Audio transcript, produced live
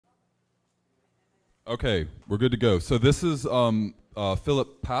Okay, we're good to go. So this is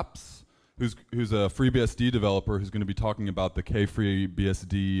Philip Paeps, who's a FreeBSD developer, who's going to be talking about the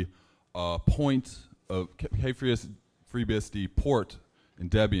kFreeBSD kFreeBSD port in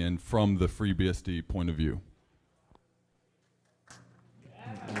Debian from the FreeBSD point of view.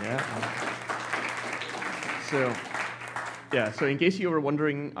 So in case you were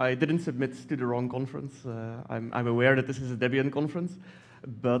wondering, I didn't submit to the wrong conference. I'm aware that this is a Debian conference,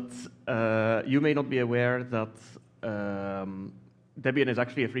 but you may not be aware that Debian is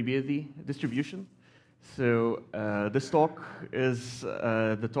actually a FreeBSD distribution. So this talk is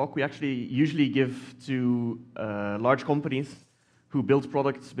the talk we actually usually give to large companies who build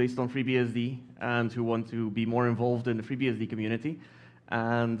products based on FreeBSD and who want to be more involved in the FreeBSD community.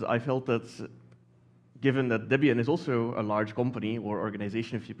 And I felt that given that Debian is also a large company, or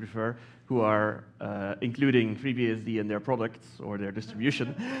organization if you prefer, who are including FreeBSD in their products or their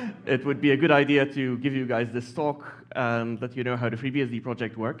distribution, it would be a good idea to give you guys this talk and let you know how the FreeBSD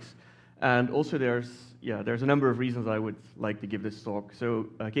project works. And also there's a number of reasons I would like to give this talk. So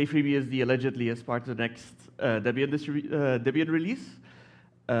kFreeBSD allegedly is part of the next Debian release.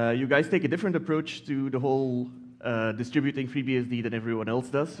 You guys take a different approach to the whole distributing FreeBSD than everyone else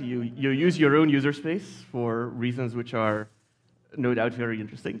does. You use your own user space for reasons which are no doubt very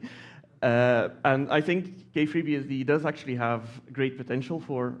interesting. And I think kFreeBSD does actually have great potential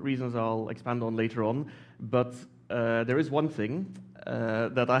for reasons I'll expand on later on. But there is one thing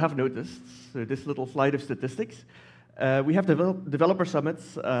that I have noticed, so this little slide of statistics. We have developer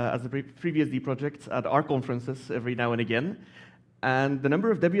summits as a FreeBSD project at our conferences every now and again. And the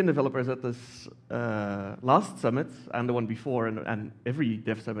number of Debian developers at this last summit, and the one before, and every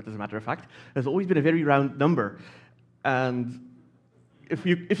dev summit, as a matter of fact, has always been a very round number. And if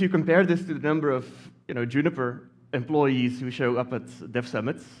you compare this to the number of Juniper employees who show up at dev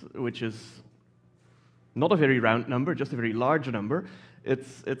summits, which is not a very round number, just a very large number,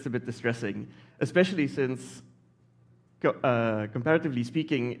 it's a bit distressing, especially since, comparatively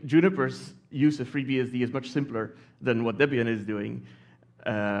speaking, Juniper's use of FreeBSD is much simpler than what Debian is doing.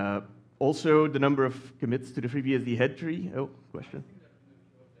 Also, the number of commits to the FreeBSD head tree. Oh, question?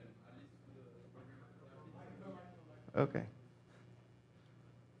 Okay.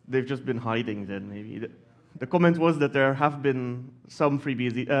 They've just been hiding then, maybe. The comment was that there have been some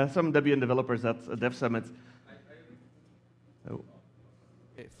some Debian developers at a dev summit. Oh.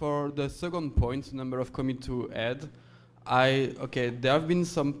 For the second point, number of commit to add, there have been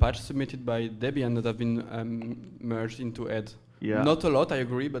some patches submitted by Debian that have been merged into add. Yeah. Not a lot, I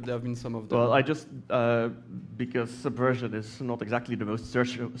agree, but there have been some of them. Well, I just, because Subversion is not exactly the most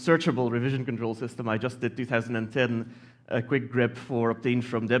searchable revision control system, I just did 2010 a quick grep for obtained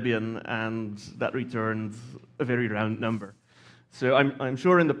from Debian, and that returned a very round number. So I'm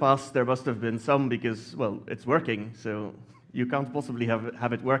sure in the past there must have been some because, well, it's working, so you can't possibly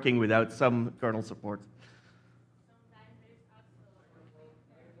have it working without some kernel support.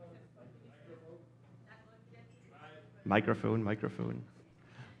 Microphone.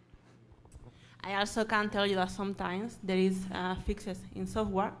 I also can tell you that sometimes there is fixes in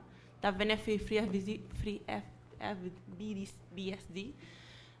software that benefit FreeBSD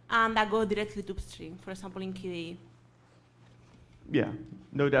and that go directly to upstream, for example in KDE. Yeah,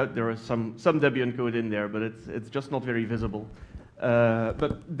 no doubt there is some Debian code in there, but it's just not very visible.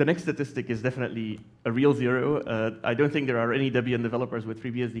 But the next statistic is definitely a real zero. I don't think there are any Debian developers with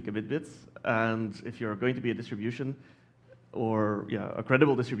FreeBSD commit bits, and if you're going to be a distribution, or a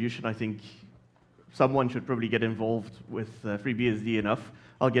credible distribution, I think someone should probably get involved with FreeBSD enough.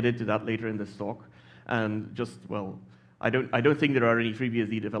 I'll get into that later in this talk. And just, well, I don't think there are any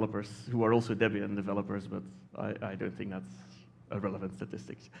FreeBSD developers who are also Debian developers, but I don't think that's a relevant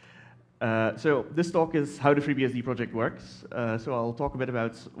statistics. So this talk is how the FreeBSD project works. So I'll talk a bit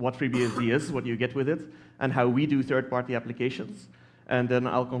about what FreeBSD is, what you get with it, and how we do third-party applications. And then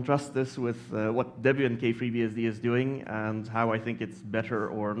I'll contrast this with what Debian kFreeBSD is doing and how I think it's better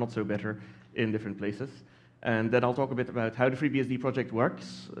or not so better in different places. And then I'll talk a bit about how the FreeBSD project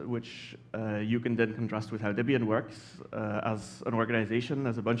works, which you can then contrast with how Debian works as an organization,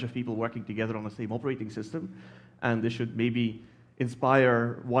 as a bunch of people working together on the same operating system. And this should maybe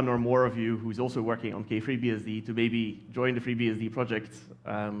inspire one or more of you who's also working on kFreeBSD to maybe join the FreeBSD project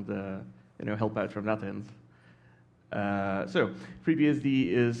and help out from that end. So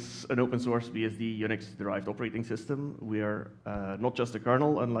FreeBSD is an open source BSD Unix-derived operating system. We are not just a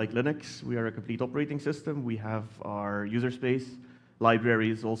kernel, unlike Linux. We are a complete operating system. We have our user space,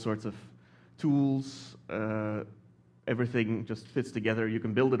 libraries, all sorts of tools. Everything just fits together. You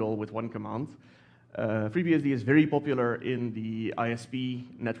can build it all with one command. FreeBSD is very popular in the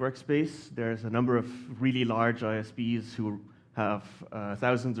ISP network space. There's a number of really large ISPs who have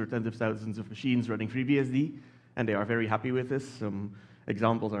thousands or tens of thousands of machines running FreeBSD, and they are very happy with this. Some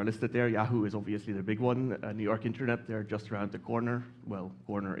examples are listed there. Yahoo is obviously the big one. New York Internet, they're just around the corner, well,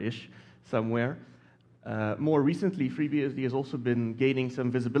 corner-ish somewhere. More recently, FreeBSD has also been gaining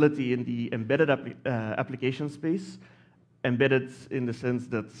some visibility in the embedded application space. Embedded in the sense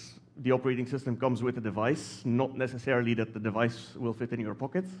that the operating system comes with a device, not necessarily that the device will fit in your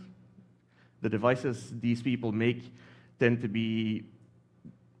pocket. The devices these people make tend to be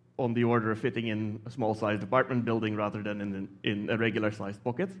on the order of fitting in a small-sized apartment building rather than in a regular-sized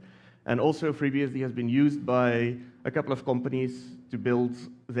pocket. And also, FreeBSD has been used by a couple of companies to build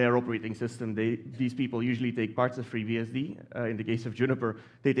their operating system. These people usually take parts of FreeBSD. In the case of Juniper,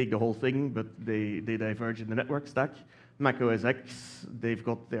 they take the whole thing, but they diverge in the network stack. Mac OS X, they've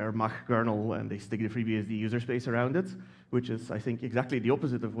got their Mach kernel, and they stick the FreeBSD user space around it, which is, I think, exactly the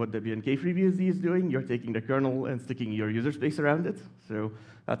opposite of what Debian kFreeBSD is doing. You're taking the kernel and sticking your user space around it, so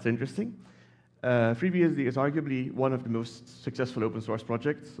that's interesting. FreeBSD is arguably one of the most successful open source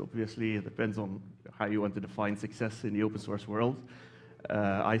projects. Obviously, it depends on how you want to define success in the open source world.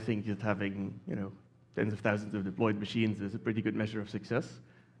 I think that having tens of thousands of deployed machines is a pretty good measure of success.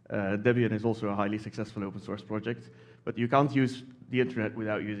 Debian is also a highly successful open source project, but you can't use the internet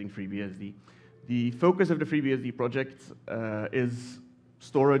without using FreeBSD. The focus of the FreeBSD project is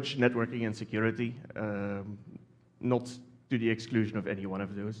storage, networking, and security, not to the exclusion of any one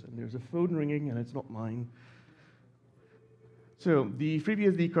of those. And there's a phone ringing, and it's not mine. So the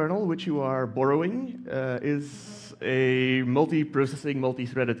FreeBSD kernel, which you are borrowing, is a multi-processing,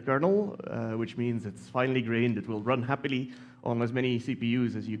 multi-threaded kernel, which means it's finely grained. It will run happily on as many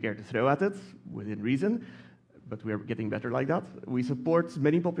CPUs as you care to throw at it, within reason. But we're getting better like that. We support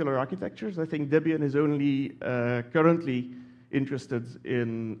many popular architectures. I think Debian is only currently interested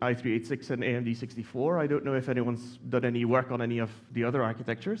in i386 and AMD 64. I don't know if anyone's done any work on any of the other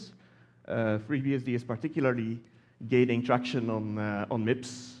architectures. FreeBSD is particularly gaining traction on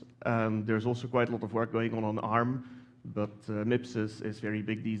MIPS. There's also quite a lot of work going on ARM, but MIPS is very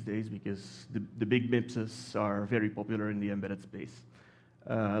big these days because the big MIPSs are very popular in the embedded space.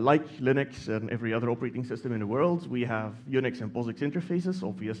 Like Linux and every other operating system in the world, we have Unix and POSIX interfaces.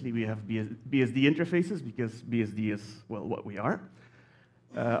 Obviously, we have BSD interfaces because BSD is, well, what we are.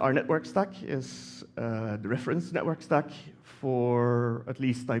 Our network stack is the reference network stack for at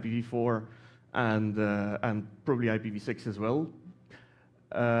least IPv4 and probably IPv6 as well.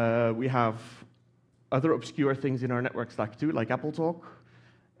 We have other obscure things in our network stack too, like AppleTalk.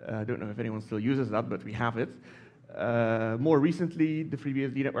 I don't know if anyone still uses that, but we have it. More recently, the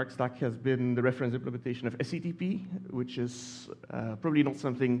FreeBSD network stack has been the reference implementation of SCTP, which is probably not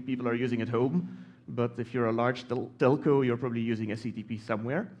something people are using at home, but if you're a large telco, you're probably using SCTP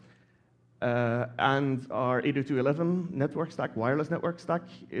somewhere. And our 802.11 network stack, wireless network stack,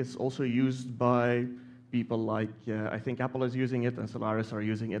 is also used by people like, I think Apple is using it and Solaris are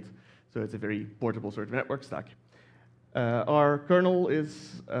using it, so it's a very portable sort of network stack. Our kernel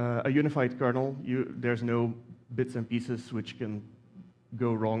is a unified kernel. There's no bits and pieces which can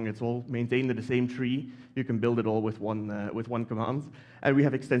go wrong. It's all maintained in the same tree. You can build it all with one command. And we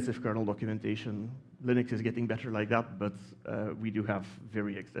have extensive kernel documentation. Linux is getting better like that, but we do have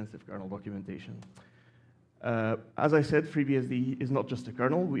very extensive kernel documentation. As I said, FreeBSD is not just a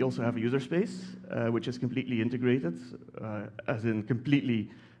kernel. We also have a user space, which is completely integrated, as in completely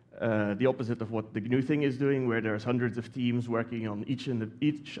the opposite of what the GNU thing is doing, where there's hundreds of teams working on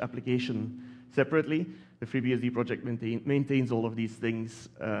each application separately. The FreeBSD project maintains all of these things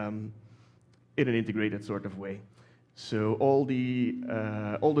in an integrated sort of way. So all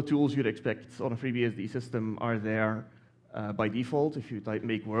the tools you'd expect on a FreeBSD system are there by default. If you type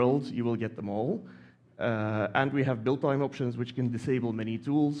make world, you will get them all. And we have build time options which can disable many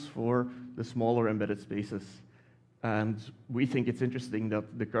tools for the smaller embedded spaces. And we think it's interesting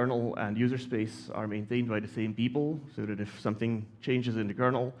that the kernel and user space are maintained by the same people, so that if something changes in the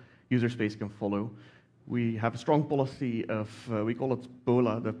kernel, user space can follow. We have a strong policy of, we call it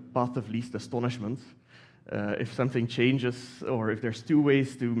POLA, the path of least astonishment. If something changes, or if there's two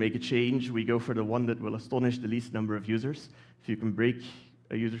ways to make a change, we go for the one that will astonish the least number of users. If you can break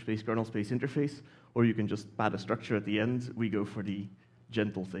a user space, kernel space interface, or you can just pad a structure at the end, we go for the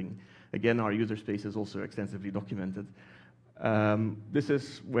gentle thing. Again, our user space is also extensively documented. This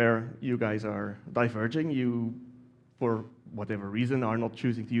is where you guys are diverging. You, for whatever reason, are not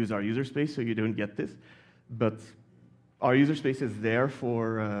choosing to use our user space, so you don't get this. But our user space is there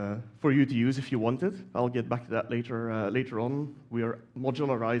for you to use if you want it. I'll get back to that later on. We are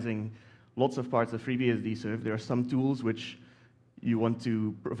modularizing lots of parts of FreeBSD. So if there are some tools which you want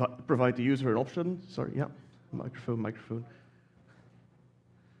to provide the user an option, sorry, yeah, microphone.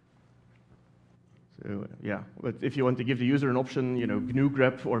 So yeah, but if you want to give the user an option, GNU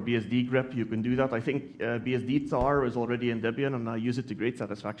grep or BSD grep, you can do that. I think BSD tar is already in Debian, and I use it to great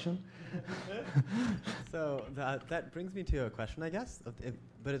satisfaction. So that brings me to a question, I guess,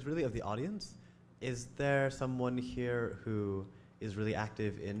 but it's really of the audience. Is there someone here who is really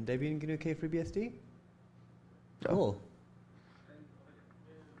active in Debian GNU kFreeBSD? Cool.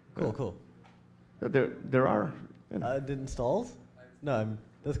 Cool. There are. Installs? No,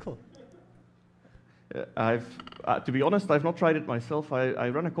 that's cool. To be honest, I've not tried it myself. I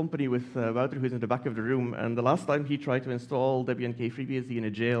run a company with Wouter, who's in the back of the room, and the last time he tried to install Debian kFreeBSD in a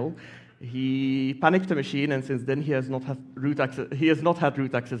jail, he panicked the machine, and since then he has not had root access. He has not had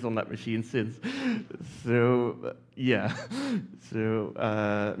root access on that machine since. So yeah, so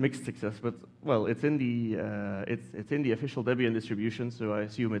mixed success. But well, it's in the it's in the official Debian distribution, so I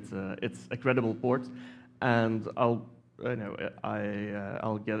assume it's a credible port, and I'll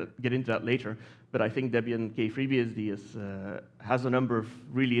get into that later. But I think Debian kFreeBSD has a number of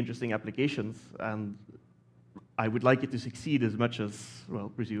really interesting applications, and I would like it to succeed as much as, well,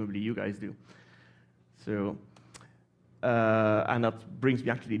 presumably you guys do. So, and that brings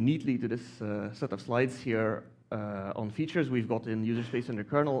me actually neatly to this set of slides here on features we've got in user space under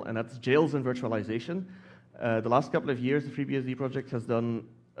kernel, and that's jails and virtualization. The last couple of years, the FreeBSD project has done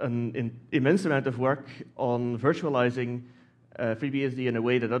an immense amount of work on virtualizing FreeBSD in a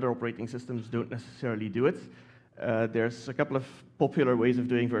way that other operating systems don't necessarily do it. There's a couple of popular ways of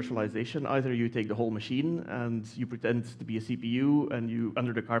doing virtualization. Either you take the whole machine and you pretend to be a CPU and you,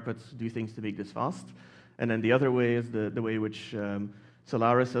 under the carpet, do things to make this fast. And then the other way is the way which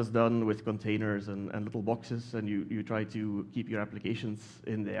Solaris has done with containers and little boxes, and you try to keep your applications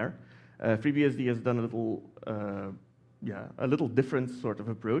in there. FreeBSD has done a little different sort of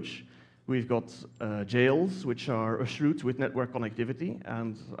approach. We've got jails, which are a shroot with network connectivity,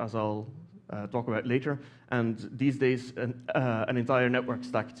 and as I'll talk about later, and these days an entire network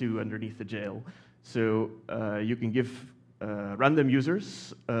stack too underneath the jail. So you can give random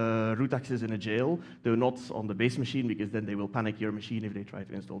users root access in a jail, though not on the base machine, because then they will panic your machine if they try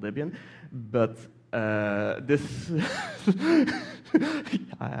to install Debian. But this,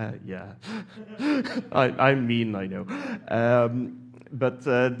 yeah, I'm mean, I know. But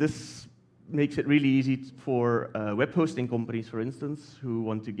this makes it really easy for web hosting companies, for instance, who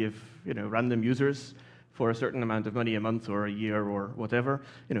want to give random users for a certain amount of money a month or a year or whatever.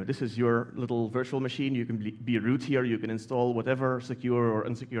 This is your little virtual machine. You can be root here. You can install whatever secure or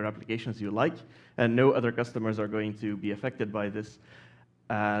unsecure applications you like, and no other customers are going to be affected by this.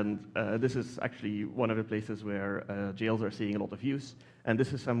 And this is actually one of the places where jails are seeing a lot of use. And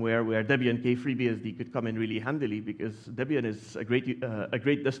this is somewhere where Debian kFreeBSD could come in really handily, because Debian is a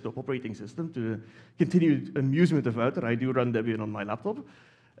great desktop operating system. To continued amusement of Wouter, I do run Debian on my laptop.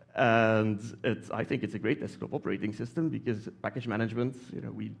 And I think it's a great desktop operating system because package management,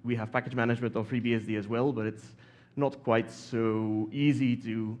 we have package management on FreeBSD as well, but it's not quite so easy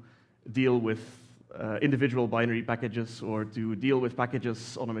to deal with individual binary packages, or to deal with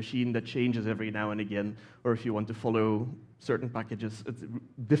packages on a machine that changes every now and again, or if you want to follow certain packages, it's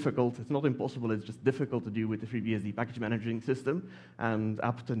difficult. It's not impossible, it's just difficult to do with the FreeBSD package managing system, and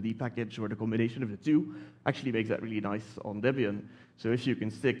apt and dpackage, or the combination of the two, actually makes that really nice on Debian. So if you can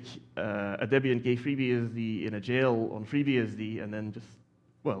stick a Debian kFreeBSD in a jail on FreeBSD, and then just,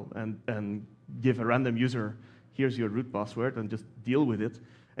 and give a random user, here's your root password, and just deal with it,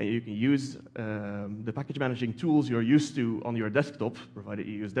 and you can use the package managing tools you're used to on your desktop, provided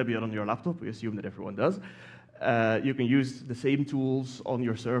you use Debian on your laptop. We assume that everyone does. You can use the same tools on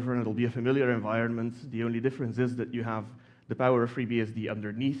your server, and it'll be a familiar environment. The only difference is that you have the power of FreeBSD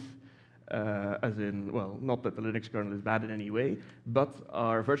underneath, as in, well, not that the Linux kernel is bad in any way, but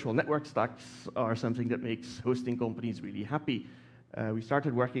our virtual network stacks are something that makes hosting companies really happy. We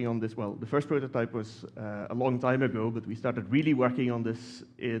started working on this, well, the first prototype was a long time ago, but we started really working on this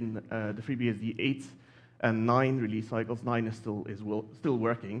in the FreeBSD 8 and 9 release cycles. 9 is still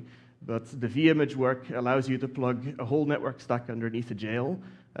working, but the vimage work allows you to plug a whole network stack underneath a jail,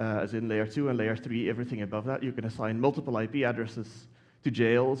 as in layer 2 and layer 3, everything above that. You can assign multiple IP addresses to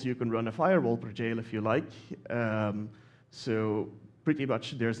jails. You can run a firewall per jail if you like. So pretty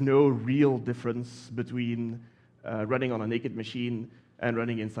much there's no real difference between running on a naked machine and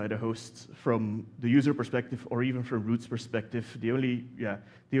running inside a host from the user perspective, or even from root's perspective. The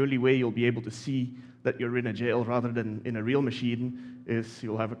only way you'll be able to see that you're in a jail rather than in a real machine is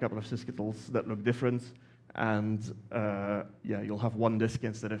you'll have a couple of sysctls that look different, and yeah, you'll have one disk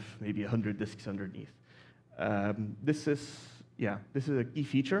instead of maybe 100 disks underneath. This is a key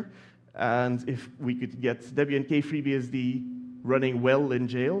feature, and if we could get Debian kFreeBSD running well in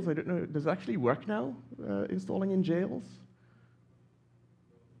jails, I don't know, does it actually work now, installing in jails?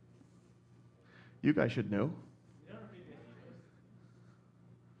 You guys should know.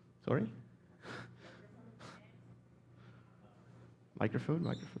 Sorry?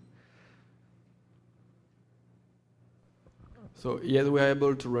 Microphone. So yes, we are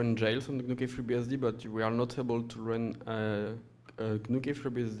able to run jails on GNU kFreeBSD, but we are not able to run GNU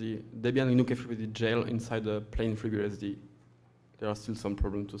kFreeBSD, Debian GNU kFreeBSD jail inside a plain FreeBSD. There are still some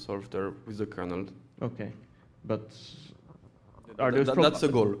problems to solve there with the kernel. Okay, but that's a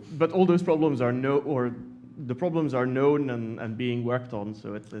goal. But all those problems are the problems are known and being worked on,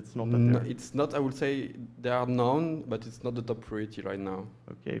 so it's not that no, it's not. I would say they are known, but it's not the top priority right now.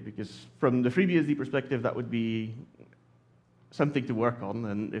 Okay, because from the FreeBSD perspective, that would be something to work on,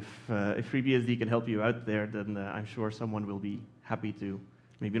 and if FreeBSD can help you out there, then I'm sure someone will be happy to.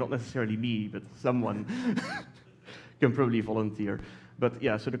 Maybe not necessarily me, but someone can probably volunteer. But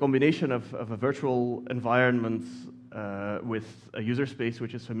yeah, so the combination of a virtual environment with a user space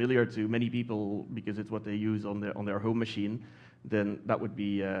which is familiar to many people because it's what they use on their home machine, then that would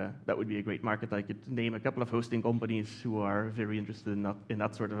be a great market. I could name a couple of hosting companies who are very interested in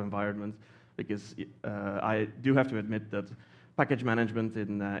that sort of environment, because I do have to admit that package management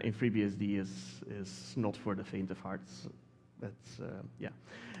in FreeBSD is not for the faint of hearts. That's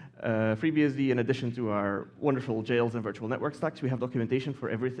FreeBSD, in addition to our wonderful jails and virtual network stacks, we have documentation for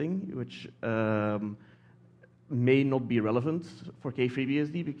everything, which may not be relevant for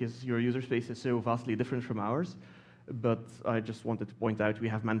kFreeBSD because your user space is so vastly different from ours. But I just wanted to point out we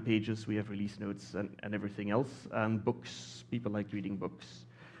have man pages, we have release notes, and everything else, and books. People like reading books.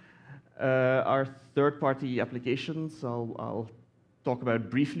 Our third-party applications, I'll talk about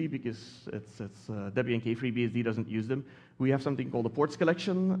briefly because it's Debian kFreeBSD doesn't use them. We have something called a ports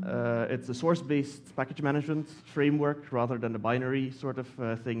collection. It's a source-based package management framework rather than the binary sort of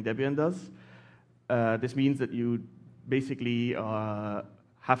thing Debian does. This means that you basically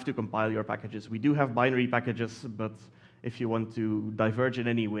have to compile your packages. We do have binary packages, but if you want to diverge in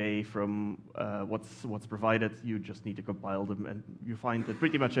any way from what's provided, you just need to compile them. And you find that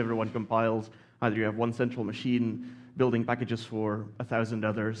pretty much everyone compiles. Either you have one central machine building packages for 1,000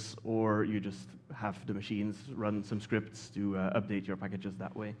 others, or you just have the machines run some scripts to update your packages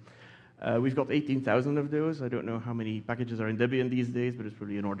that way. We've got 18,000 of those. I don't know how many packages are in Debian these days, but it's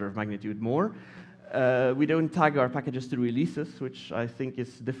probably an order of magnitude more. We don't tag our packages to releases, which I think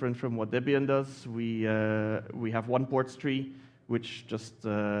is different from what Debian does. We have one ports tree, which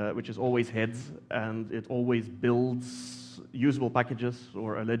is always heads, and it always builds usable packages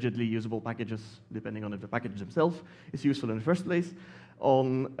or allegedly usable packages, depending on if the package themselves is useful in the first place,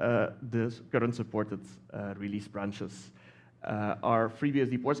 on the current supported release branches. Our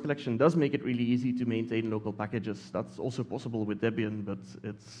FreeBSD ports collection does make it really easy to maintain local packages. That's also possible with Debian, but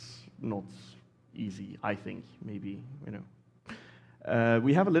it's not easy, I think, maybe, you know.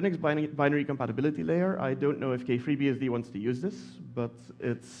 We have a Linux binary compatibility layer. I don't know if kFreeBSD wants to use this, but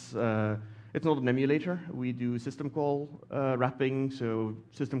it's not an emulator. We do system call wrapping, so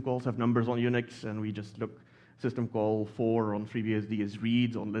system calls have numbers on Unix, and we just look, system call 4 on FreeBSD is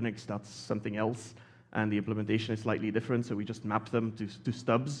read, on Linux that's something else, and the implementation is slightly different, so we just map them to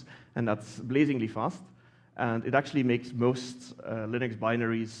stubs, and that's blazingly fast. And it actually makes most Linux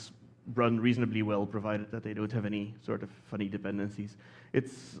binaries run reasonably well, provided that they don't have any sort of funny dependencies.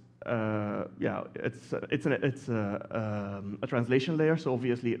 It's a translation layer, so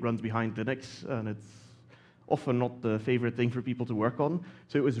obviously it runs behind Linux, and it's often not the favorite thing for people to work on.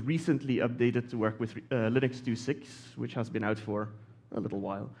 So it was recently updated to work with Linux 2.6, which has been out for a little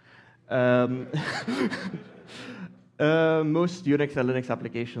while. Most Unix and Linux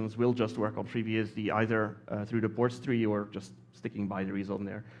applications will just work on FreeBSD either through the ports tree or just sticking binaries on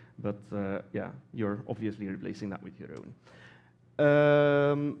there. But yeah, you're obviously replacing that with your own.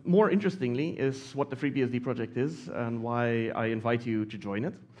 More interestingly is what the FreeBSD project is and why I invite you to join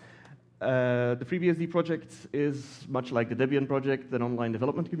it. The FreeBSD project is much like the Debian project, an online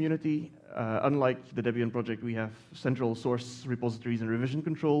development community. Unlike the Debian project, we have central source repositories and revision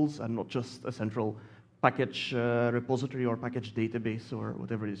controls, and not just a central package repository or package database or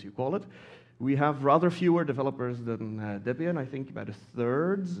whatever it is you call it. We have rather fewer developers than Debian, I think about a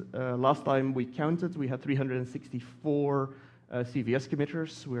third. Last time we counted, we had 364 CVS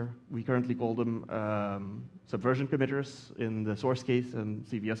committers, where we currently call them subversion committers in the source case and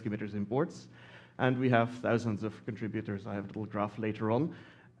CVS committers in ports. And we have thousands of contributors. I have a little graph later on.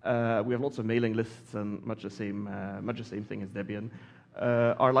 We have lots of mailing lists and much the same thing as Debian.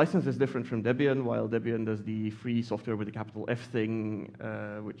 Our license is different from Debian. While Debian does the free software with a capital F thing,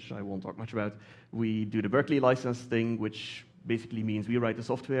 which I won't talk much about, we do the Berkeley license thing, which basically means we write the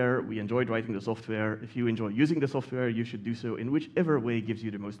software, we enjoyed writing the software. If you enjoy using the software, you should do so in whichever way gives you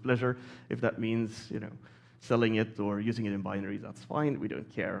the most pleasure. If that means, selling it or using it in binaries, that's fine. We don't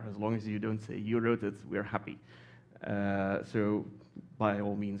care. As long as you don't say you wrote it, we're happy. So by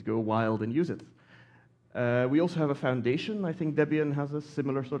all means, go wild and use it. We also have a foundation. I think Debian has a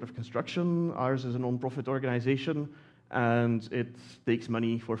similar sort of construction. Ours is a non-profit organization, and it takes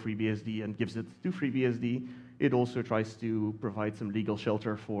money for FreeBSD and gives it to FreeBSD. It also tries to provide some legal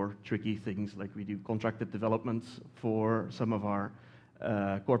shelter for tricky things, like we do contracted development for some of our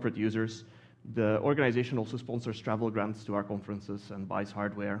corporate users. The organization also sponsors travel grants to our conferences and buys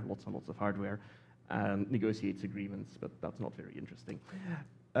hardware, lots and lots of hardware, and negotiates agreements, but that's not very interesting.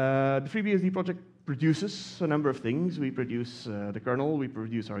 The FreeBSD project produces a number of things. We produce the kernel, we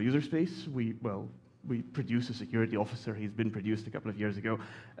produce our user space, we produce a security officer. He's been produced a couple of years ago,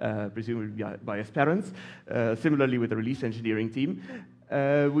 presumably by his parents, similarly with the release engineering team.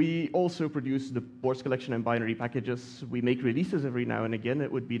 We also produce the ports collection and binary packages. We make releases every now and again.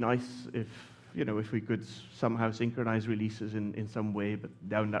 It would be nice if we could somehow synchronize releases in some way, but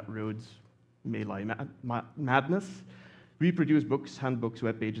down that road may lie madness. We produce books, handbooks,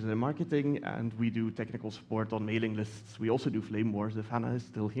 web pages, and marketing, and we do technical support on mailing lists. We also do flame wars, if Hannah is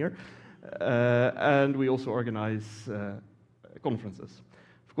still here. And we also organize conferences.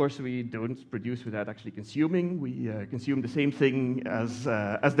 Of course, we don't produce without actually consuming. We consume the same thing as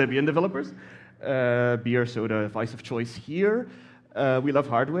Debian developers. Beer, soda, vice of choice here. We love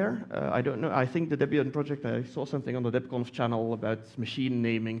hardware. I don't know, I think the Debian project, I saw something on the DebConf channel about machine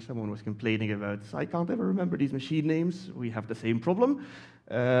naming. Someone was complaining about, I can't ever remember these machine names. We have the same problem.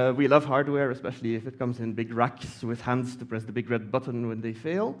 We love hardware, especially if it comes in big racks with hands to press the big red button when they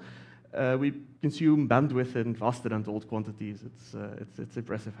fail. We consume bandwidth in vast and untold quantities. It's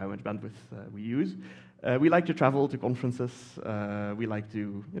impressive how much bandwidth we use. We like to travel to conferences. We like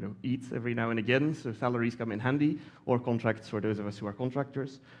to eat every now and again, so salaries come in handy, or contracts for those of us who are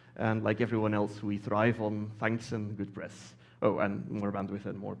contractors. And like everyone else, we thrive on thanks and good press. Oh, and more bandwidth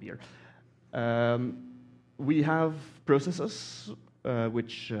and more beer. We have processes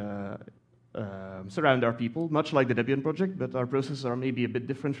which surround our people, much like the Debian project, but our processes are maybe a bit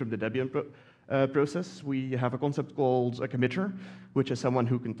different from the Debian process. We have a concept called a committer, which is someone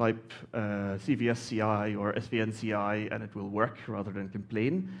who can type CVS CI or SVN CI and it will work rather than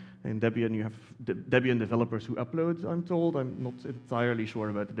complain. In Debian, you have Debian developers who upload, I'm told. I'm not entirely sure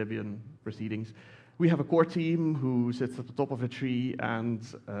about the Debian proceedings. We have a core team who sits at the top of a tree and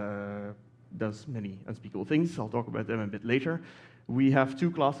does many unspeakable things. I'll talk about them a bit later. We have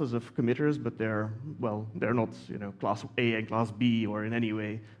two classes of committers, but they're not class A and class B or in any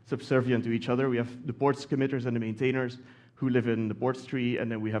way subservient to each other. We have the ports committers and the maintainers who live in the ports tree, and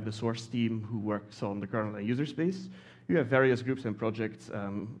then we have the source team who works on the kernel and user space. You have various groups and projects,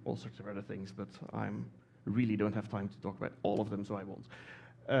 all sorts of other things, but I really don't have time to talk about all of them, so I won't.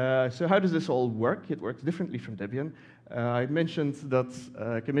 So how does this all work? It works differently from Debian. I mentioned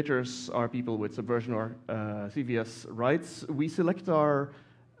that committers are people with Subversion or CVS rights. We select our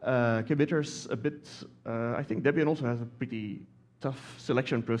committers a bit. I think Debian also has a pretty tough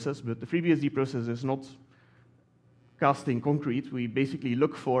selection process, but the FreeBSD process is not cast in concrete. We basically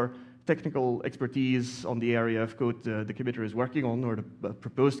look for technical expertise on the area of code the committer is working on, or the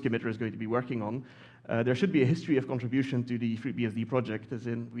proposed committer is going to be working on. There should be a history of contribution to the FreeBSD project, as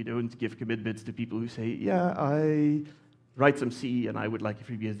in we don't give commit bits to people who say, yeah, I write some C and I would like a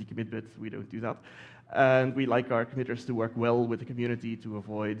FreeBSD commit bit. We don't do that. And we like our committers to work well with the community to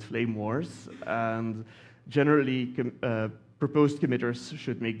avoid flame wars. And generally, proposed committers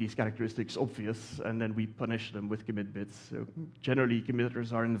should make these characteristics obvious, and then we punish them with commit bits. So generally,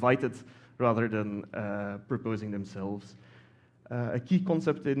 committers are invited rather than proposing themselves. A key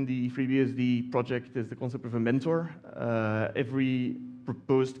concept in the FreeBSD project is the concept of a mentor. Every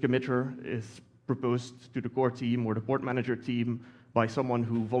proposed committer is proposed to the core team or the port manager team by someone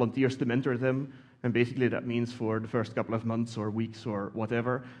who volunteers to mentor them. And basically that means for the first couple of months or weeks or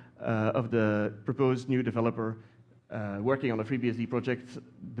whatever of the proposed new developer working on a FreeBSD project,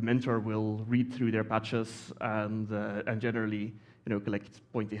 the mentor will read through their patches and generally collect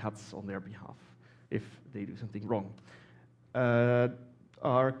pointy hats on their behalf if they do something wrong.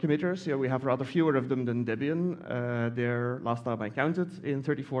 Our committers, we have rather fewer of them than Debian. They're, last time I counted, in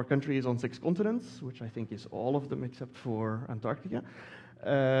 34 countries on 6 continents, which I think is all of them except for Antarctica.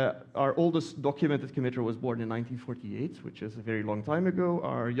 Our oldest documented committer was born in 1948, which is a very long time ago.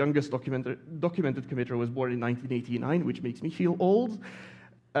 Our youngest documented committer was born in 1989, which makes me feel old.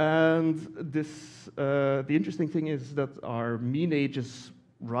 And the interesting thing is that our mean age is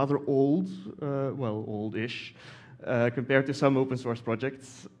rather old, well, old-ish, compared to some open source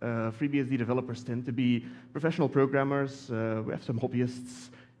projects. FreeBSD developers tend to be professional programmers. We have some hobbyists,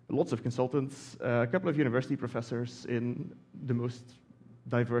 lots of consultants, a couple of university professors in the most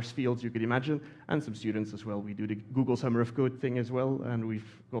diverse fields you could imagine, and some students as well. We do the Google Summer of Code thing as well, and we've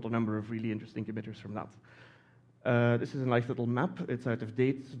got a number of really interesting committers from that. This is a nice little map. It's out of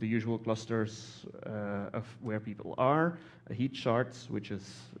date, the usual clusters of where people are, a heat chart, which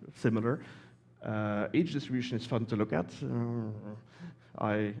is similar. Age distribution is fun to look at.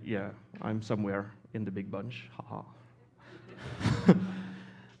 I'm somewhere in the big bunch, haha.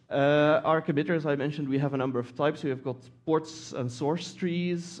 Our committers, I mentioned, we have a number of types. We have got ports and source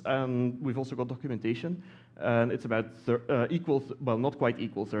trees, and we've also got documentation. And it's about well, not quite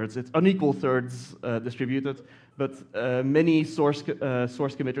equal thirds. It's unequal thirds distributed, but many source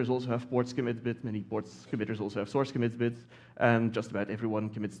committers also have ports commit bit. Many ports committers also have source commit bit, and just about everyone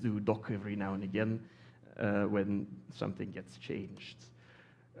commits to doc every now and again when something gets changed.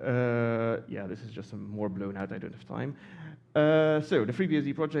 Yeah, this is just some more blown out. I don't have time. So the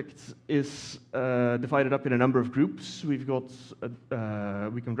FreeBSD project is divided up in a number of groups. We've got,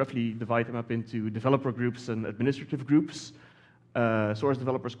 we can roughly divide them up into developer groups and administrative groups. Source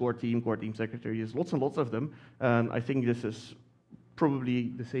developers, core team secretaries, lots and lots of them. And I think this is probably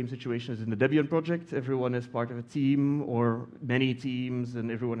the same situation as in the Debian project. Everyone is part of a team or many teams,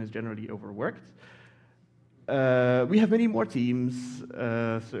 and everyone is generally overworked. We have many more teams.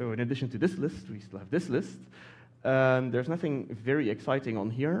 So in addition to this list, we still have this list. There's nothing very exciting on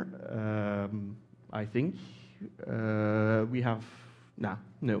here, I think. We have, no,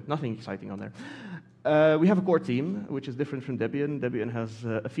 nothing exciting on there. We have a core team, which is different from Debian. Debian has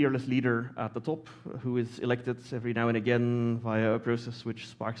a fearless leader at the top who is elected every now and again via a process which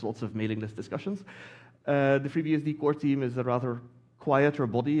sparks lots of mailing list discussions. The FreeBSD core team is a rather quieter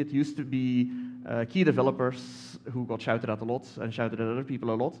body. It used to be key developers who got shouted at a lot and shouted at other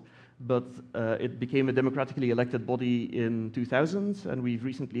people a lot. But it became a democratically elected body in 2000, and we've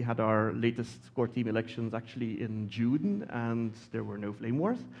recently had our latest core team elections actually in June, and there were no flame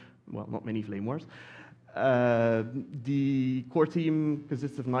wars. Well, not many flame wars. The core team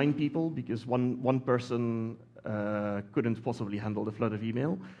consists of 9 people because one person couldn't possibly handle the flood of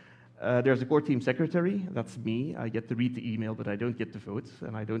email. There's a core team secretary, that's me. I get to read the email, but I don't get to vote,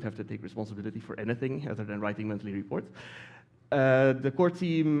 and I don't have to take responsibility for anything other than writing monthly reports. The core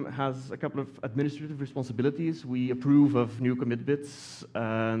team has a couple of administrative responsibilities. We approve of new commit bits,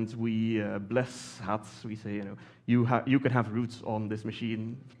 and we bless hats. We say, you can have roots on this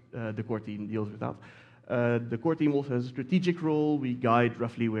machine. The core team deals with that. The core team also has a strategic role. We guide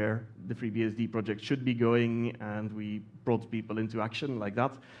roughly where the FreeBSD project should be going, and we prod people into action like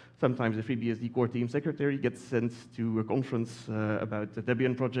that. Sometimes the FreeBSD core team secretary gets sent to a conference about the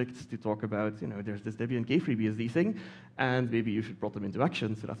Debian project to talk about, there's this Debian kFreeBSD thing, and maybe you should prod them into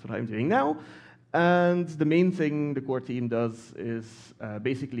action. So that's what I'm doing now. And the main thing the core team does is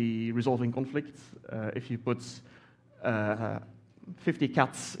basically resolving conflicts. If you put 50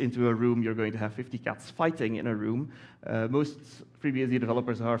 cats into a room, you're going to have 50 cats fighting in a room. Most FreeBSD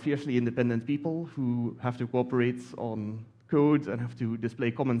developers are fiercely independent people who have to cooperate on code and have to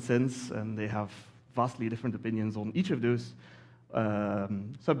display common sense, and they have vastly different opinions on each of those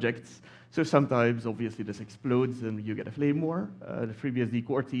subjects. So sometimes, obviously, this explodes and you get a flame war. The FreeBSD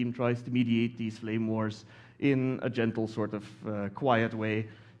core team tries to mediate these flame wars in a gentle sort of quiet way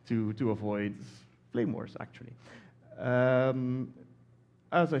to avoid flame wars, actually.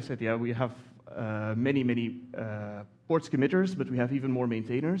 As I said, yeah, we have many ports committers, but we have even more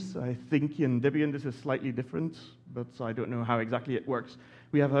maintainers. I think in Debian this is slightly different, but I don't know how exactly it works.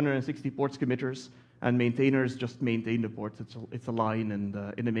 We have 160 ports committers, and maintainers just maintain the ports. It's a line in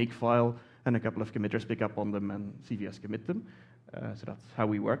the make file, and a couple of committers pick up on them and CVS commit them. So that's how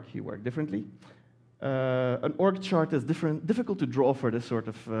we work. You work differently. An org chart is difficult to draw for this sort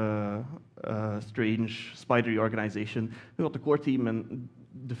of strange, spidery organization. We've got the core team and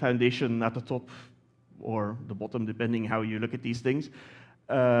the foundation at the top or the bottom, depending how you look at these things.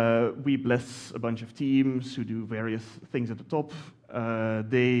 We bless a bunch of teams who do various things at the top.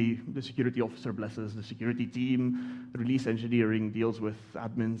 The security officer blesses the security team. The release engineering deals with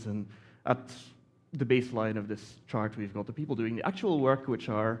admins, and at the baseline of this chart, we've got the people doing the actual work, which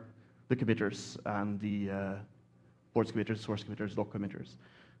are the committers and the ports committers, source committers, doc committers.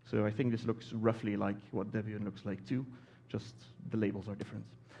 So I think this looks roughly like what Debian looks like too, just the labels are different.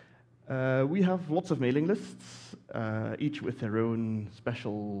 We have lots of mailing lists, each with their own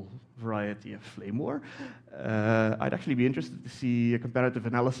special variety of flame war. I'd actually be interested to see a comparative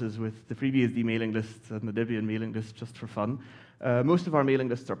analysis with the FreeBSD mailing lists and the Debian mailing list just for fun. Most of our mailing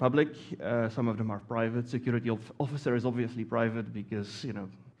lists are public. Some of them are private. Security officer is obviously private because, you know,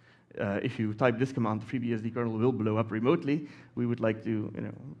 if you type this command, the FreeBSD kernel will blow up remotely. We would like to, you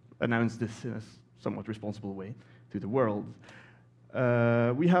know, announce this in a somewhat responsible way to the world.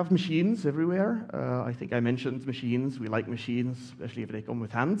 We have machines everywhere. I think I mentioned machines. We like machines, especially if they come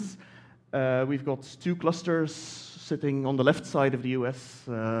with hands. We've got 2 clusters sitting on the left side of the US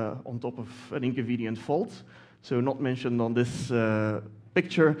on top of an inconvenient fault. So not mentioned on this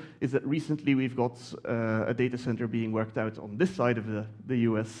picture is that recently we've got a data center being worked out on this side of the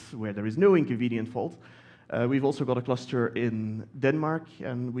US where there is no inconvenient fault. We've also got a cluster in Denmark,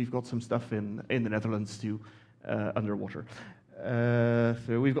 and we've got some stuff in the Netherlands too, underwater.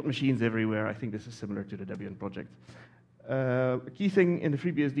 So we've got machines everywhere. I think this is similar to the Debian project. A key thing in the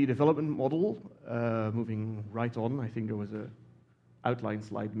FreeBSD development model, moving right on, I think there was a outline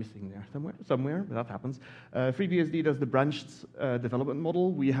slide missing there somewhere, but that happens. FreeBSD does the branched development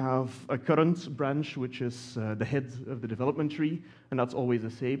model. We have a current branch, which is the head of the development tree, and that's always the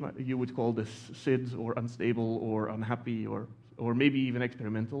same. You would call this SID or unstable or unhappy or maybe even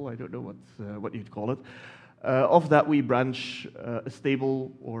experimental. I don't know what you'd call it. Of that, we branch a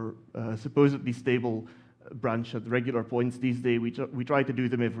stable or supposedly stable branch at regular points. These days, we try to do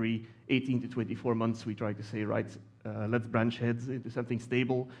them every 18 to 24 months. We try to say, right, let's branch heads into something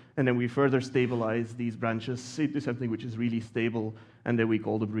stable, and then we further stabilize these branches into something which is really stable, and then we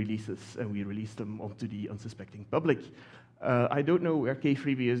call them releases, and we release them onto the unsuspecting public. I don't know where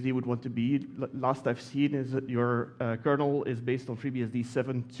kFreeBSD would want to be. Last I've seen is that your kernel is based on FreeBSD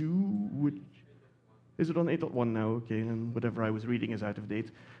 7.2, is it on 8.1 now? Okay, and whatever I was reading is out of date.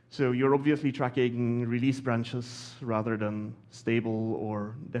 So you're obviously tracking release branches rather than stable,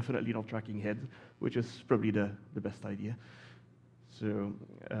 or definitely not tracking head, which is probably the best idea. So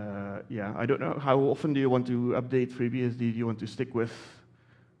yeah, I don't know, how often do you want to update FreeBSD? Do you want to stick with?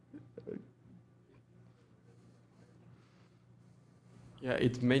 Yeah,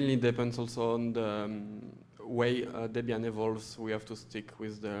 it mainly depends also on the way Debian evolves. We have to stick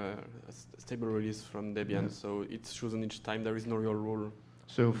with the stable release from Debian, so it's chosen each time. There is no real rule.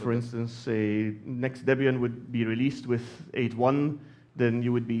 So for instance, say next Debian would be released with 8.1, then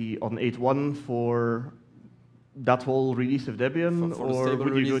you would be on 8.1 for that whole release of Debian, or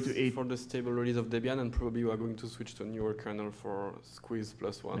would you go to 8? For the stable release of Debian, and probably you are going to switch to a newer kernel for Squeeze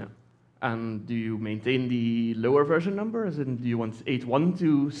 +1. Yeah. And do you maintain the lower version number? As in, do you want 8.1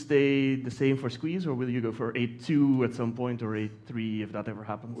 to stay the same for Squeeze, or will you go for 8.2 at some point, or 8.3 if that ever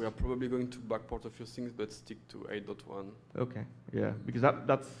happens? We are probably going to backport a few things, but stick to 8.1. Okay, yeah, because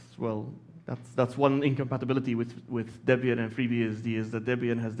that's one incompatibility with Debian and FreeBSD, is that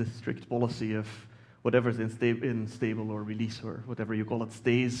Debian has this strict policy of whatever's in stable or release or whatever you call it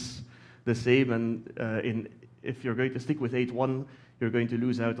stays the same, and if you're going to stick with 8.1, you're going to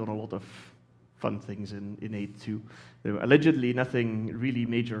lose out on a lot of fun things in 8.2. Allegedly, nothing really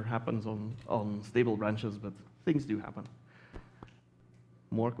major happens on stable branches, but things do happen.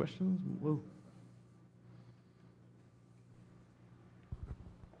 More questions? Whoa.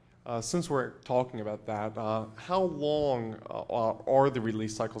 Since we're talking about that, how long are the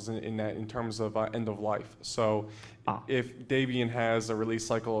release cycles in terms of end of life? So if Debian has a release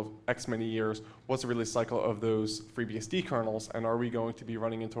cycle of X many years, what's the release cycle of those FreeBSD kernels? And are we going to be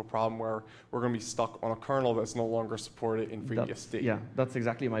running into a problem where we're going to be stuck on a kernel that's no longer supported in FreeBSD? That's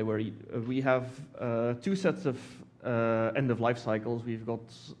exactly my worry. We have 2 sets of end of life cycles. We've got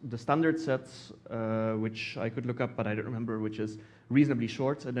the standard sets, which I could look up, but I don't remember, which is reasonably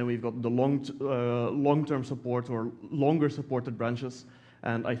short, and then we've got the long-term support or longer supported branches,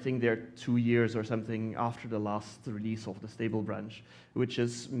 and I think they're 2 years or something after the last release of the stable branch, which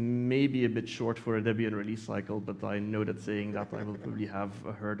is maybe a bit short for a Debian release cycle, but I know that saying that I will probably have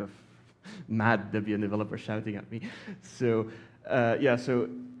a herd of mad Debian developers shouting at me. So yeah, so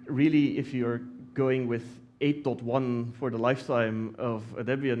really if you're going with 8.1 for the lifetime of a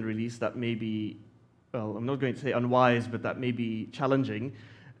Debian release, that may be, well, I'm not going to say unwise, but that may be challenging.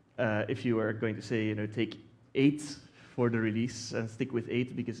 If you are going to say, take 8 for the release and stick with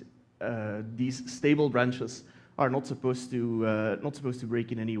 8, because these stable branches are not supposed to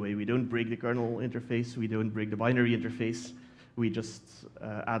break in any way. We don't break the kernel interface. We don't break the binary interface. We just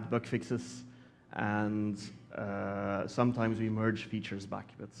add bug fixes and sometimes we merge features back,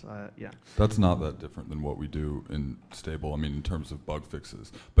 but yeah. That's not that different than what we do in stable, I mean, in terms of bug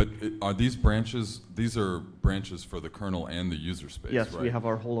fixes. But are these branches, these are branches for the kernel and the user space, yes, right? we have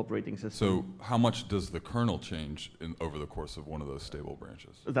our whole operating system. So how much does the kernel change over the course of one of those stable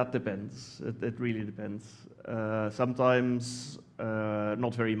branches? That depends. It really depends. Sometimes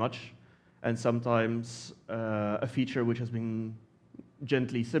not very much, and sometimes a feature which has been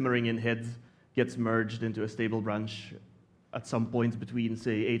gently simmering in head gets merged into a stable branch at some point between,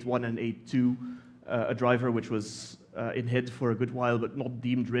 say, 8.1 and 8.2. A driver which was in head for a good while but not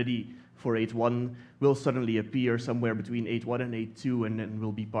deemed ready for 8.1 will suddenly appear somewhere between 8.1 and 8.2 and then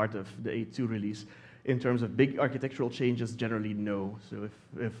will be part of the 8.2 release. In terms of big architectural changes, generally no. So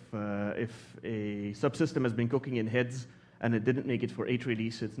if a subsystem has been cooking in heads and it didn't make it for 8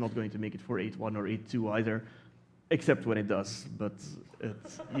 release, it's not going to make it for 8.1 or 8.2 either. Except when it does, but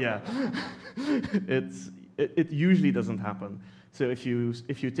it's, yeah, it usually doesn't happen. So if you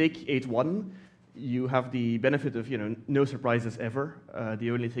take 8.1, you have the benefit of no surprises ever.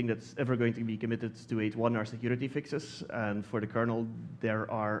 The only thing that's ever going to be committed to 8.1 are security fixes, and for the kernel there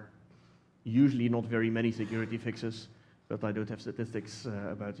are usually not very many security fixes, but I don't have statistics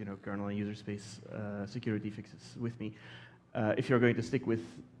about kernel and user space security fixes with me. If you're going to stick with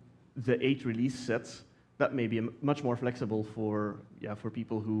the 8 release sets, that may be much more flexible for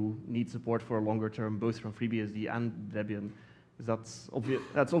people who need support for a longer term, both from FreeBSD and Debian. That's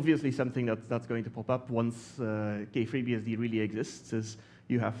obviously something that's going to pop up once kFreeBSD really exists. Is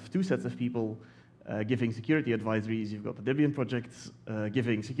you have 2 sets of people giving security advisories. You've got the Debian project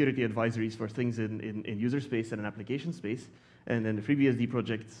giving security advisories for things in user space and in application space, and then the FreeBSD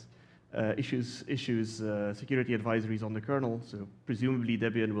project issues security advisories on the kernel. So presumably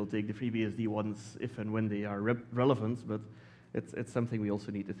Debian will take the FreeBSD ones if and when they are relevant, but it's something we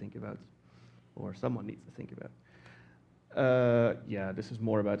also need to think about, or someone needs to think about. Yeah, this is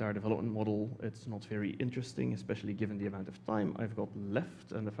more about our development model. It's not very interesting, especially given the amount of time I've got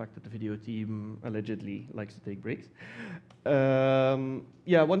left and the fact that the video team allegedly likes to take breaks.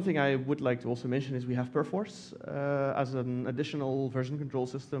 Yeah, one thing I would like to also mention is we have Perforce as an additional version control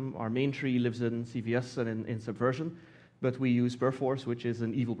system. Our main tree lives in CVS and in Subversion, but we use Perforce, which is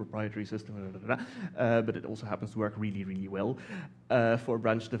an evil proprietary system, but it also happens to work really, really well for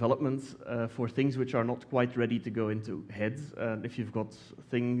branch development, for things which are not quite ready to go into heads. If you've got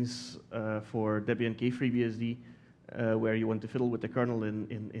things for Debian kFreeBSD where you want to fiddle with the kernel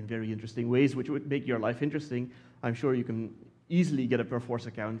in very interesting ways, which would make your life interesting, I'm sure you can easily get a Perforce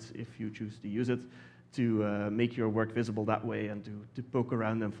account if you choose to use it, to make your work visible that way and to poke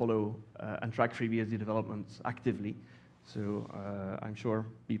around and follow and track FreeBSD development actively. So I'm sure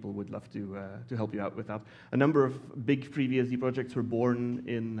people would love to help you out with that. A number of big FreeBSD projects were born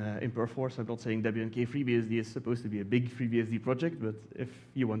in Perforce. I'm not saying Debian kFreeBSD is supposed to be a big FreeBSD project, but if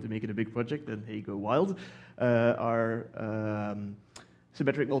you want to make it a big project, then hey, go wild. Our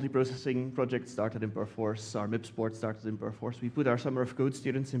symmetric multiprocessing project started in Perforce. Our MIPS started in Perforce. We put our Summer of Code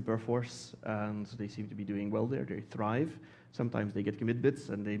students in Perforce, and they seem to be doing well there. They thrive. Sometimes they get commit bits,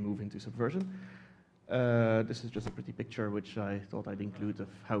 and they move into Subversion. This is just a pretty picture which I thought I'd include of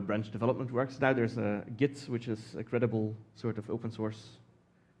how branch development works. Now there's a Git, which is a credible sort of open source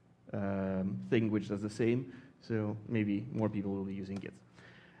thing which does the same. So maybe more people will be using Git.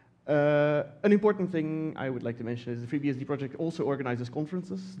 An important thing I would like to mention is the FreeBSD project also organizes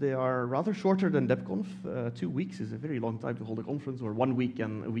conferences. They are rather shorter than DebConf. 2 weeks is a very long time to hold a conference, or 1 week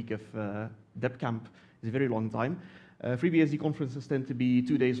and a week of DebCamp is a very long time. FreeBSD conferences tend to be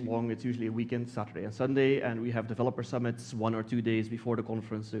 2 days long. It's usually a weekend, Saturday and Sunday, and we have developer summits 1 or 2 days before the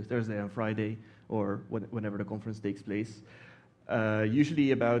conference, so Thursday and Friday, or whenever the conference takes place. Usually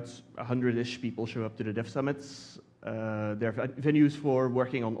about 100-ish people show up to the dev summits. They're venues for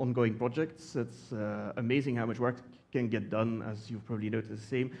working on ongoing projects. It's amazing how much work can get done, as you've probably noticed the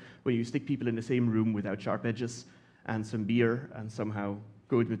same, when you stick people in the same room without sharp edges and some beer, and somehow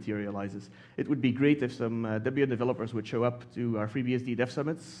code materializes. It would be great if some Debian developers would show up to our FreeBSD dev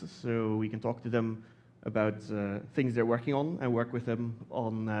summits so we can talk to them about things they're working on and work with them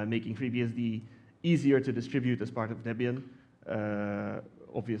on making FreeBSD easier to distribute as part of Debian.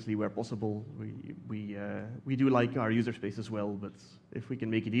 Obviously, where possible, we do like our user space as well, but if we can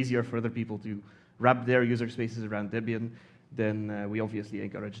make it easier for other people to wrap their user spaces around Debian, then we obviously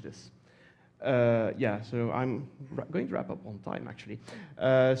encourage this. Yeah, so I'm going to wrap up on time, actually.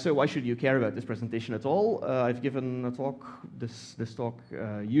 So why should you care about this presentation at all? I've given a talk, this talk,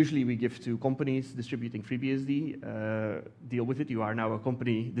 usually we give to companies distributing FreeBSD. Deal with it, you are now a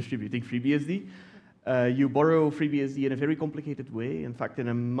company distributing FreeBSD. You borrow FreeBSD in a very complicated way. In fact, in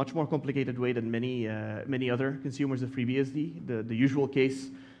a much more complicated way than many other consumers of FreeBSD. The usual case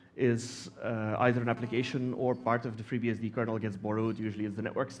is either an application or part of the FreeBSD kernel gets borrowed. Usually it's the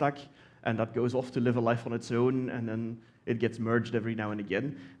network stack, and that goes off to live a life on its own, and then it gets merged every now and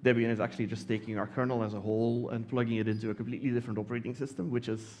again. Debian is actually just taking our kernel as a whole and plugging it into a completely different operating system, which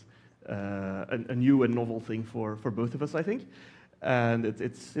is a new and novel thing for both of us, I think. And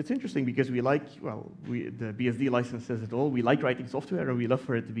it's interesting because we like, well, the BSD license says it all. We like writing software, and we love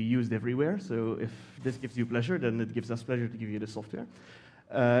for it to be used everywhere. So if this gives you pleasure, then it gives us pleasure to give you the software.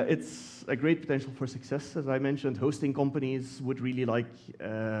 It's a great potential for success. As I mentioned, hosting companies would really like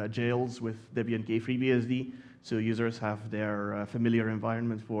jails with Debian kFreeBSD, so users have their familiar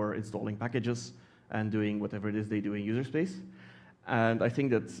environment for installing packages and doing whatever it is they do in user space. And I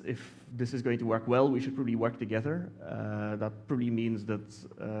think that if this is going to work well, we should probably work together. That probably means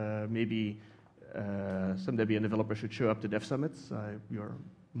that maybe some Debian developers should show up to Dev Summits. You're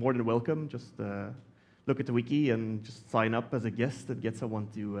more than welcome. Just look at the wiki and just sign up as a guest and get someone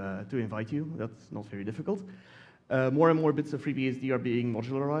to invite you. That's not very difficult. More and more bits of FreeBSD are being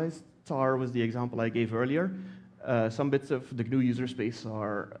modularized. Tar was the example I gave earlier. Some bits of the GNU user space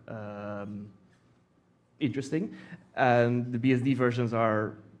are interesting, and the BSD versions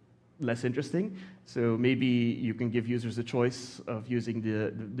are less interesting. So maybe you can give users a choice of using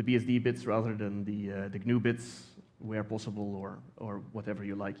the BSD bits rather than the GNU bits where possible, or whatever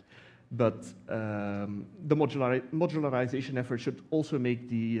you like. But the modularization effort should also make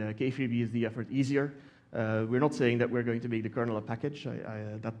the kFreeBSD effort easier. We're not saying that we're going to make the kernel a package.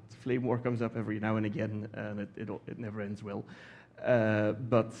 That flame war comes up every now and again, and it never ends well.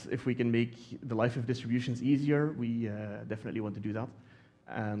 But if we can make the life of distributions easier, we definitely want to do that.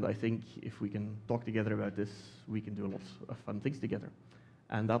 And I think if we can talk together about this, we can do a lot of fun things together.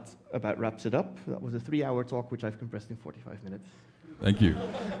 And that about wraps it up. That was a 3-hour talk, which I've compressed in 45 minutes. Thank you.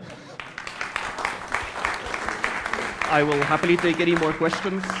 I will happily take any more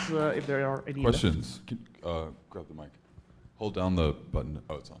questions if there are any. Questions? Grab the mic. Hold down the button.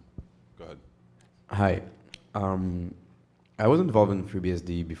 Oh, it's on. Go ahead. Hi. I was involved in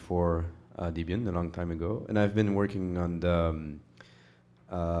FreeBSD before Debian a long time ago, and I've been working on the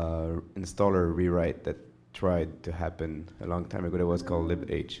installer rewrite that tried to happen a long time ago. That was called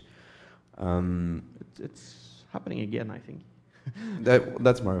libh. It's happening again, I think.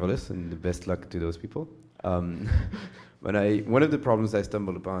 That's marvelous, and the best luck to those people. But one of the problems I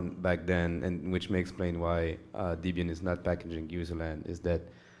stumbled upon back then, and which may explain why Debian is not packaging userland, is that,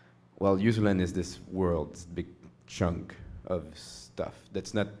 well, userland is this world, this big chunk of stuff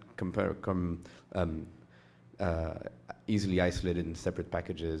that's not easily isolated in separate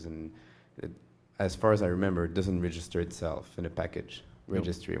packages, and as far as I remember, it doesn't register itself in a package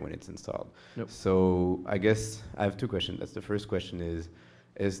registry when it's installed. Nope. So I guess I have two questions. That's the first question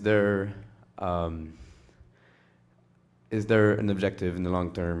is there an objective in the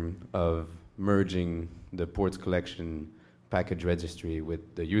long term of merging the ports collection package registry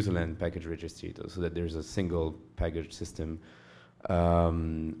with the userland package registry so that there's a single package system,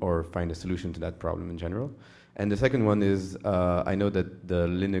 or find a solution to that problem in general? And the second one is, I know that the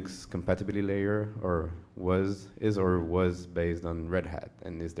Linux compatibility layer was based on Red Hat,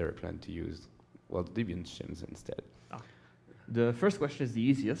 and is there a plan to use, well, Debian shims instead? The first question is the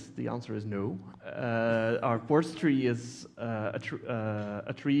easiest. The answer is no. Our ports tree is a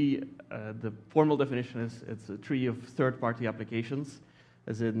tree. The formal definition is it's a tree of third-party applications,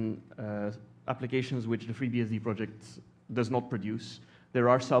 as in applications which the FreeBSD project does not produce. There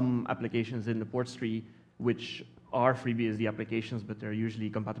are some applications in the ports tree which are FreeBSD applications, but they're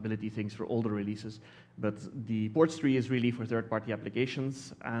usually compatibility things for older releases. But the ports tree is really for third-party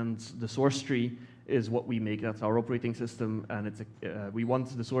applications, and the source tree is what we make. That's our operating system, and we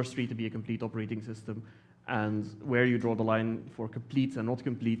want the source tree to be a complete operating system. And where you draw the line for complete and not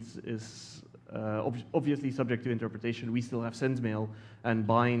complete is obviously subject to interpretation. We still have sendmail and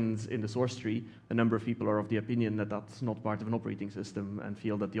binds in the source tree. A number of people are of the opinion that that's not part of an operating system and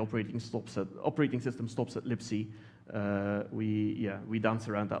feel that the operating system stops at libc. We dance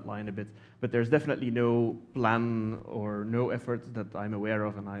around that line a bit, but there's definitely no plan or no effort that I'm aware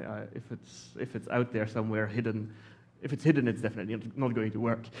of. And if it's out there somewhere hidden, if it's hidden, it's definitely not going to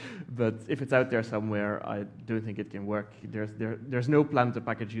work. But if it's out there somewhere, I don't think it can work. There's no plan to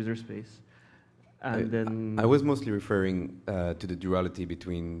package user space. And then I was mostly referring to the duality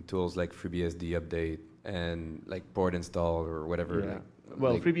between tools like FreeBSD Update and like port install or whatever. Yeah.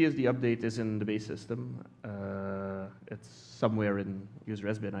 Well, FreeBSD Update is in the base system. It's somewhere in user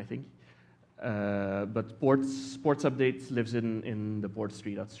SBin, I think. But ports update lives in the port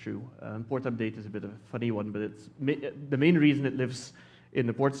tree, that's true. Port update is a bit of a funny one, but the main reason it lives in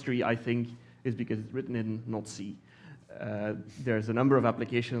the port tree, I think, is because it's written in not C. There's a number of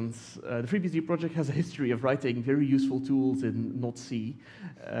applications. The FreeBSD project has a history of writing very useful tools in not C.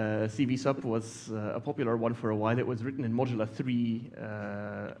 CVSUP was a popular one for a while. It was written in Modula 3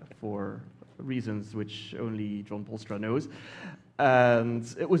 for reasons which only John Polstra knows. And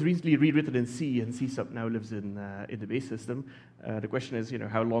it was recently rewritten in C, and CSUP now lives in the base system. The question is,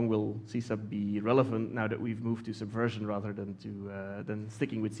 how long will CSUP be relevant now that we've moved to Subversion rather than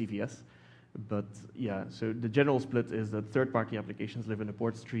sticking with CVS? But yeah, so the general split is that third-party applications live in the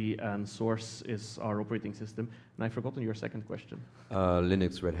ports tree, and source is our operating system. And I've forgotten your second question.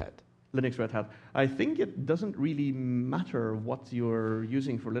 Linux, Red Hat. Linux, Red Hat. I think it doesn't really matter what you're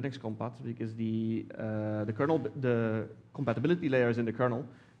using for Linux compat, because the kernel, the compatibility layer is in the kernel,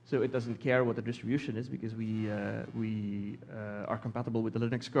 so it doesn't care what the distribution is, because we are compatible with the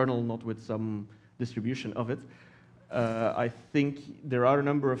Linux kernel, not with some distribution of it. I think there are a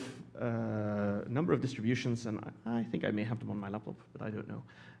number of distributions, and I think I may have them on my laptop, but I don't know.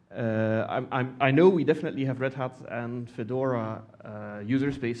 I know we definitely have Red Hat and Fedora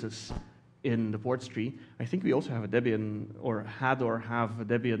user spaces in the ports tree. I think we also have a Debian, or have a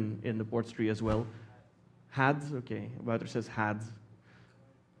Debian in the ports tree as well. Had, okay, Wouter says had,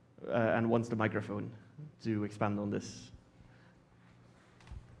 and wants the microphone to expand on this.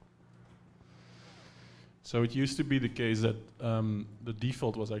 So it used to be the case that the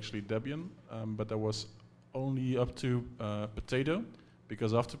default was actually Debian, but that was only up to Potato,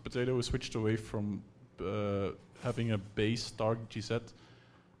 because after Potato we switched away from having a base target GZ,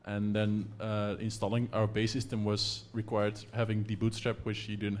 and then installing our base system was required having debootstrap, which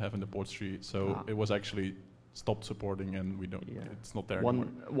you didn't have in the ports tree. So it was actually stopped supporting, and we don't. Yeah. It's not there anymore.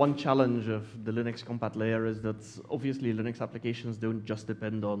 One challenge of the Linux compat layer is that obviously Linux applications don't just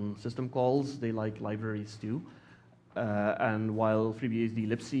depend on system calls; they like libraries too. And while FreeBSD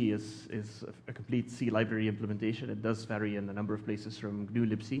libc is a complete C library implementation, it does vary in a number of places from GNU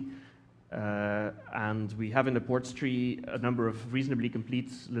libc. And we have in the ports tree a number of reasonably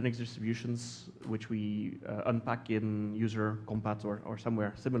complete Linux distributions, which we unpack in user compat or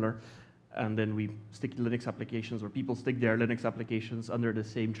somewhere similar. And then we stick Linux applications, or people stick their Linux applications under the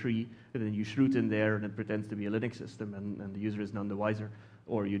same tree, and then you shroot in there, and it pretends to be a Linux system, and the user is none the wiser.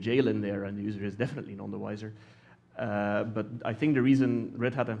 Or you jail in there, and the user is definitely none the wiser. But I think the reason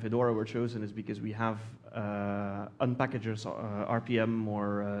Red Hat and Fedora were chosen is because we have unpackagers, RPM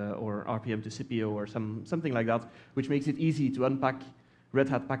or RPM to Scipio or something like that, which makes it easy to unpack Red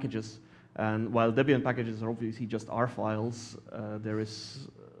Hat packages. And while Debian packages are obviously just R files, there is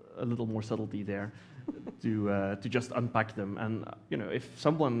a little more subtlety there to just unpack them. And if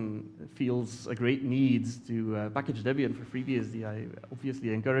someone feels a great need to package Debian for FreeBSD, I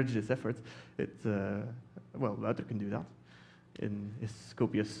obviously encourage this effort. Well, Wouter can do that in his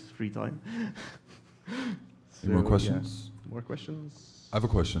copious free time. Any more questions? Yeah. More questions? I have a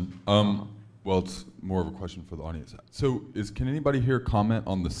question. Well, it's more of a question for the audience. So, can anybody here comment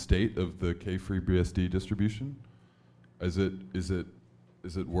on the state of the kFreeBSD distribution? Is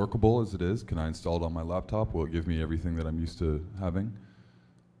it workable as it is? Can I install it on my laptop? Will it give me everything that I'm used to having?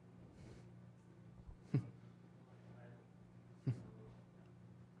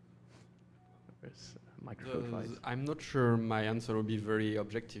 I'm not sure my answer will be very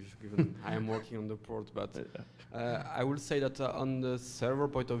objective, given I am working on the port, but I will say that on the server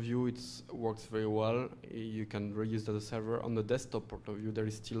point of view, it works very well. You can reuse the server. On the desktop point of view, there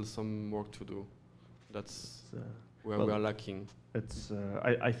is still some work to do. That's where we are lacking.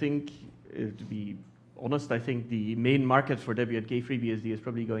 I think, to be honest, I think the main market for Debian kFreeBSD is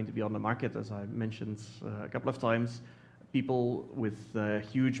probably going to be on the market, as I mentioned a couple of times. People with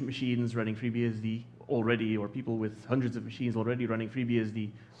huge machines running FreeBSD already, or people with hundreds of machines already running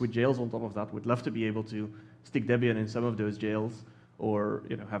FreeBSD with jails on top of that, would love to be able to stick Debian in some of those jails, or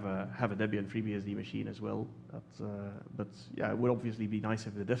have a Debian FreeBSD machine as well. But yeah, it would obviously be nice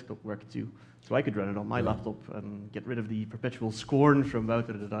if the desktop worked too, so I could run it on my laptop and get rid of the perpetual scorn from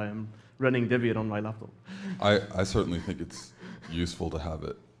Wouter that I am running Debian on my laptop. I certainly think it's useful to have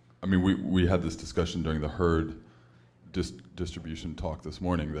it. I mean, we had this discussion during the herd distribution talk this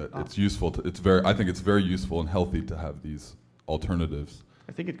morning that it's useful to. I think it's very useful and healthy to have these alternatives.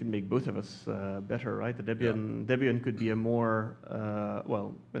 I think it could make both of us better, right? The Debian could be a more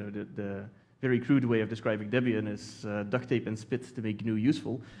the very crude way of describing Debian is duct tape and spit to make GNU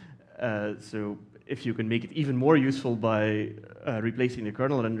useful. So if you can make it even more useful by replacing the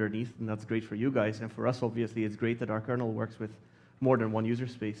kernel underneath, then that's great for you guys. And for us, obviously, it's great that our kernel works with more than one user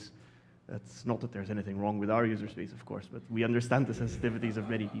space. It's not that there's anything wrong with our user space, of course, but we understand the sensitivities of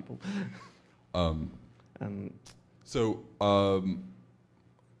many people. So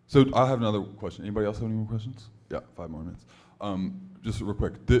I have another question. Anybody else have any more questions? Yeah, 5 more minutes. Just real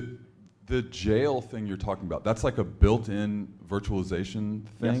quick, the jail thing you're talking about, that's like a built-in virtualization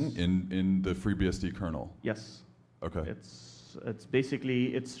thing in the FreeBSD kernel? Yes. Okay. It's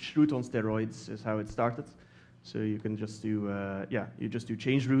basically, it's Shroot on steroids is how it started. So you can just do, you just do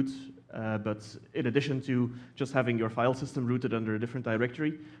change root, but in addition to just having your file system rooted under a different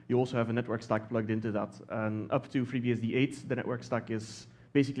directory, you also have a network stack plugged into that. And up to FreeBSD 8, the network stack is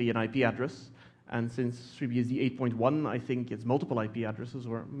basically an IP address. And since FreeBSD 8.1, I think it's multiple IP addresses,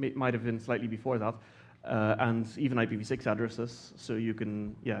 or might have been slightly before that, and even IPv6 addresses. So you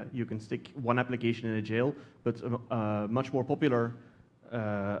can stick one application in a jail, but a much more popular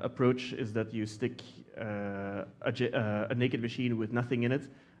approach is that you stick a naked machine with nothing in it,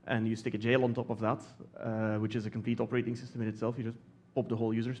 and you stick a jail on top of that, which is a complete operating system in itself. You just pop the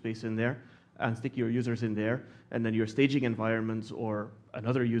whole user space in there and stick your users in there, and then your staging environment or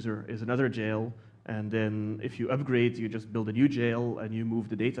another user is another jail, and then if you upgrade, you just build a new jail and you move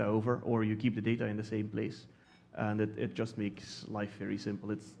the data over, or you keep the data in the same place. And it just makes life very simple.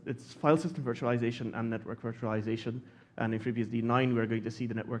 It's file system virtualization and network virtualization. And in FreeBSD 9, we're going to see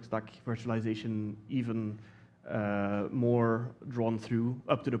the network stack virtualization even more drawn through,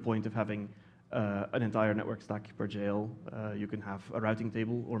 up to the point of having an entire network stack per jail. You can have a routing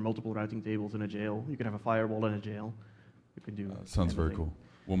table or multiple routing tables in a jail. You can have a firewall in a jail. You can do sounds anything. very cool.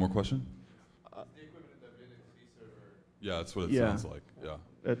 One more question? The equivalent of Linux vServer. Yeah, that's what it sounds like.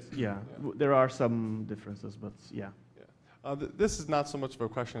 Yeah. There are some differences, but yeah. This is not so much of a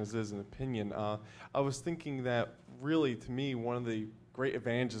question as it is an opinion. I was thinking that really, to me, one of the great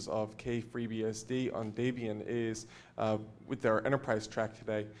advantages of kFreeBSD on Debian is with our enterprise track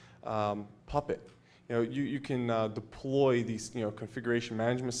today, Puppet. You can deploy these configuration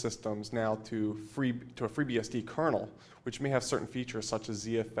management systems now to a FreeBSD kernel, which may have certain features such as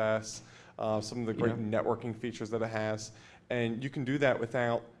ZFS, some of the great networking features that it has, and you can do that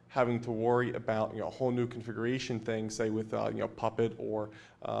without having to worry about a whole new configuration thing, say with Puppet, or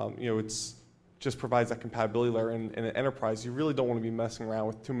it's just provides that compatibility layer in an enterprise. You really don't want to be messing around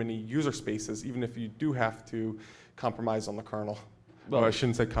with too many user spaces, even if you do have to compromise on the kernel. Well, I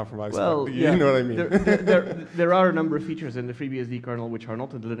shouldn't say compromise, but you know what I mean. There are a number of features in the FreeBSD kernel which are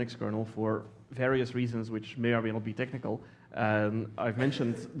not in the Linux kernel for various reasons which may or may not be technical. I've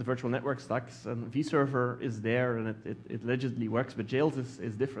mentioned the virtual network stacks, and vServer is there, and it allegedly works, but jails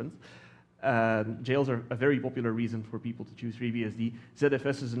is different. Jails are a very popular reason for people to choose FreeBSD.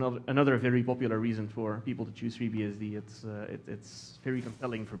 ZFS is another very popular reason for people to choose FreeBSD. It's very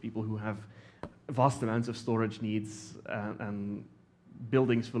compelling for people who have vast amounts of storage needs and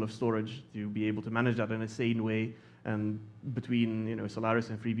buildings full of storage to be able to manage that in a sane way. And between Solaris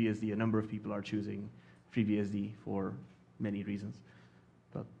and FreeBSD, a number of people are choosing FreeBSD for many reasons.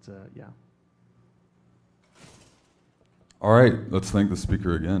 But yeah. All right, let's thank the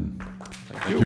speaker again. Thank you.